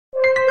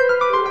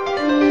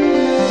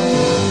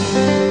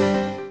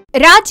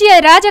ರಾಜ್ಯ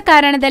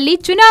ರಾಜಕಾರಣದಲ್ಲಿ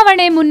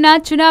ಚುನಾವಣೆ ಮುನ್ನ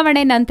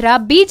ಚುನಾವಣೆ ನಂತರ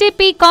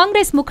ಬಿಜೆಪಿ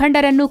ಕಾಂಗ್ರೆಸ್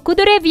ಮುಖಂಡರನ್ನು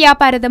ಕುದುರೆ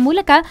ವ್ಯಾಪಾರದ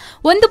ಮೂಲಕ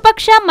ಒಂದು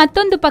ಪಕ್ಷ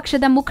ಮತ್ತೊಂದು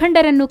ಪಕ್ಷದ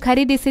ಮುಖಂಡರನ್ನು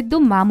ಖರೀದಿಸಿದ್ದು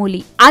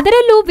ಮಾಮೂಲಿ.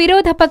 ಅದರಲ್ಲೂ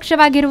ವಿರೋಧ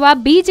ಪಕ್ಷವಾಗಿರುವ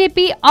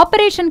ಬಿಜೆಪಿ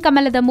ಆಪರೇಷನ್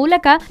ಕಮಲದ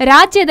ಮೂಲಕ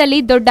ರಾಜ್ಯದಲ್ಲಿ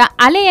ದೊಡ್ಡ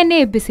ಅಲೆಯನ್ನೇ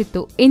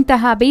ಎಬ್ಬಿಸಿತ್ತು.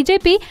 ಇಂತಹ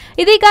ಬಿಜೆಪಿ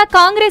ಇದೀಗ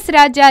ಕಾಂಗ್ರೆಸ್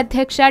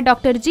ರಾಜ್ಯಾಧ್ಯಕ್ಷ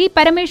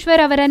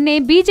G.Parameshwara ಅವರನ್ನೇ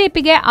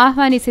ಬಿಜೆಪಿಗೆ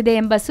ಆಹ್ವಾನಿಸಿದೆ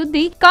ಎಂಬ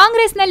ಸುದ್ದಿ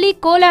ಕಾಂಗ್ರೆಸ್ನಲ್ಲಿ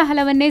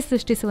ಕೋಲಾಹಲವನ್ನೇ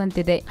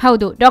ಸೃಷ್ಟಿಸುವಂತಿದೆ.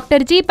 ಹೌದು,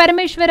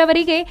 G.Parameshwara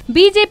ಅವರಿಗೆ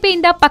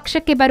ಬಿಜೆಪಿಯಿಂದ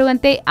ಪಕ್ಷಕ್ಕೆ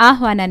ಬರುವಂತೆ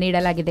ಆಹ್ವಾನ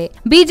ನೀಡಲಾಗಿದೆ.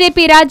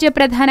 ಬಿಜೆಪಿ ರಾಜ್ಯ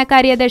ಪ್ರಧಾನ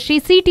ಕಾರ್ಯದರ್ಶಿ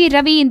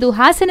Ravi ಇಂದು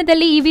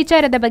ಹಾಸನದಲ್ಲಿ ಈ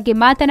ವಿಚಾರದ ಬಗ್ಗೆ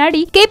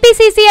ಮಾತನಾಡಿ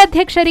ಕೆಪಿಸಿಸಿ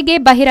ಅಧ್ಯಕ್ಷರಿಗೆ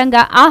ಬಹಿರಂಗ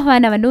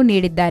ಆಹ್ವಾನವನ್ನು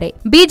ನೀಡಿದ್ದಾರೆ.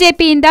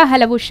 ಬಿಜೆಪಿಯಿಂದ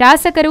ಹಲವು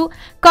ಶಾಸಕರು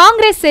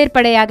ಕಾಂಗ್ರೆಸ್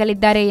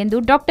ಸೇರ್ಪಡೆಯಾಗಲಿದ್ದಾರೆ ಎಂದು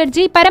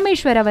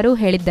G.Parameshwara ಅವರು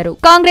ಹೇಳಿದ್ದರು.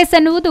 ಕಾಂಗ್ರೆಸ್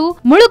ಅನ್ನುವುದು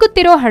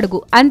ಮುಳುಗುತ್ತಿರೋ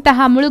ಹಡಗು,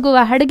 ಅಂತಹ ಮುಳುಗುವ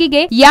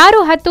ಹಡಗಿಗೆ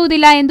ಯಾರೂ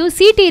ಹತ್ತುವುದಿಲ್ಲ ಎಂದು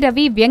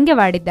Ravi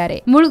ವ್ಯಂಗ್ಯವಾಡಿದ್ದಾರೆ.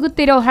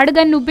 ಮುಳುಗುತ್ತಿರೋ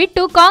ಹಡಗನ್ನು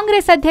ಬಿಟ್ಟು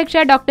ಕಾಂಗ್ರೆಸ್ ಅಧ್ಯಕ್ಷ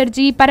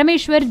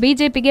G.Parameshwar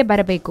ಬಿಜೆಪಿಗೆ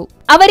ಬರಬೇಕು.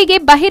 ಅವರಿಗೆ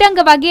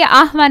ಬಹಿರಂಗವಾಗಿ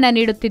ಆಹ್ವಾನ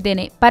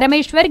ನೀಡುತ್ತಿದ್ದೇನೆ.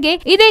 ಪರಮೇಶ್ವರ್ಗೆ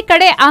ಇದೇ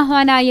ಕಡೆ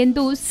ಆಹ್ವಾನ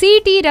ಎಂದು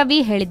Ravi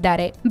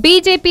ಹೇಳಿದ್ದಾರೆ.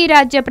 ಬಿಜೆಪಿ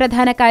ರಾಜ್ಯ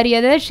ಪ್ರಧಾನ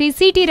ಕಾರ್ಯದರ್ಶಿ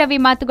Ravi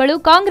ಮಾತುಗಳು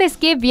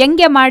ಕಾಂಗ್ರೆಸ್ಗೆ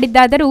ವ್ಯಂಗ್ಯ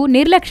ಮಾಡಿದ್ದಾದರೂ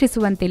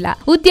ನಿರ್ಲಕ್ಷಿಸುವಂತಿಲ್ಲ.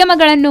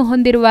 ಉದ್ಯಮಗಳನ್ನು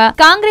ಹೊಂದಿರುವ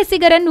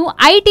ಕಾಂಗ್ರೆಸ್ಸಿಗರನ್ನು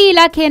ಐಟಿ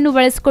ಇಲಾಖೆಯನ್ನು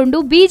ಬಳಸಿಕೊಂಡು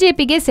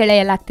ಬಿಜೆಪಿಗೆ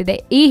ಸೆಳೆಯಲಾಗ್ತಿದೆ.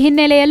 ಈ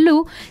ಹಿನ್ನೆಲೆಯಲ್ಲೂ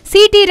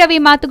Ravi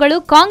ಮಾತುಗಳು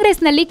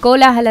ಕಾಂಗ್ರೆಸ್ನಲ್ಲಿ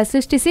ಕೋಲಾಹಲ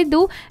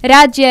ಸೃಷ್ಟಿಸಿದ್ದು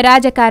ರಾಜ್ಯ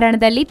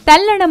ರಾಜಕಾರಣದಲ್ಲಿ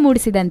ತಲ್ಲಣ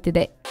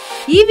ಮೂಡಿಸಿದಂತಿದೆ.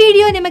 ಈ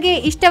ವಿಡಿಯೋ ನಿಮಗೆ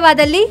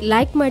ಇಷ್ಟವಾದಲ್ಲಿ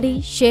ಲೈಕ್ ಮಾಡಿ,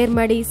 ಶೇರ್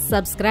ಮಾಡಿ,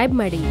 ಸಬ್ಸ್ಕ್ರೈಬ್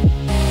ಮಾಡಿ.